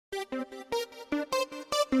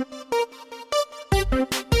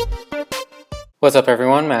What's up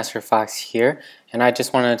everyone, Master Fox here, and I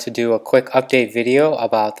just wanted to do a quick update video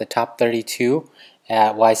about the top 32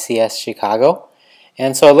 at YCS Chicago.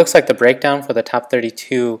 And so it looks like the breakdown for the top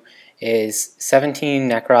 32 is 17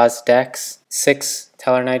 Necroz decks, 6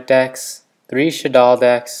 Tellarknight decks, 3 Shaddoll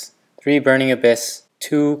decks, 3 Burning Abyss,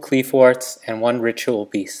 2 Cleaforts, and 1 Ritual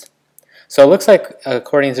Beast. So it looks like,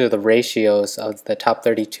 according to the ratios of the top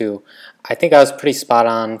 32, I think I was pretty spot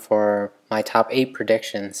on for my top 8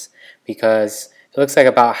 predictions, because it looks like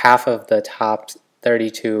about half of the top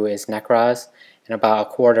 32 is Necroz, and about a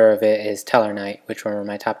quarter of it is Tellarknight, which were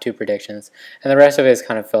my top 2 predictions, and the rest of it is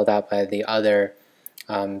kind of filled out by the other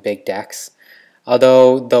big decks.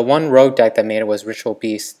 Although the one rogue deck that made it was Ritual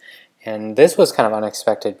Beast, and this was kind of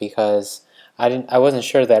unexpected because I wasn't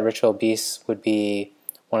sure that Ritual Beast would be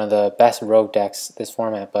one of the best rogue decks this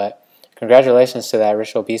format, but congratulations to that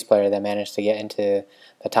Ritual Beast player that managed to get into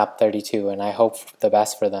the top 32, and I hope the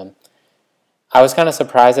best for them. I was kind of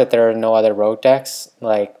surprised that there are no other rogue decks.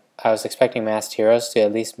 Like, I was expecting Masked Heroes to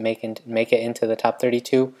at least make it into the top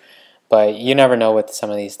 32, but you never know with some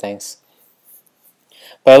of these things.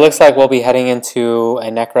 But it looks like we'll be heading into a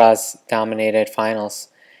Necroz-dominated finals,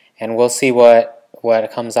 and we'll see what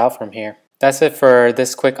comes out from here. That's it for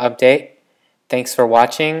this quick update. Thanks for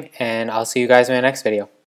watching, and I'll see you guys in my next video.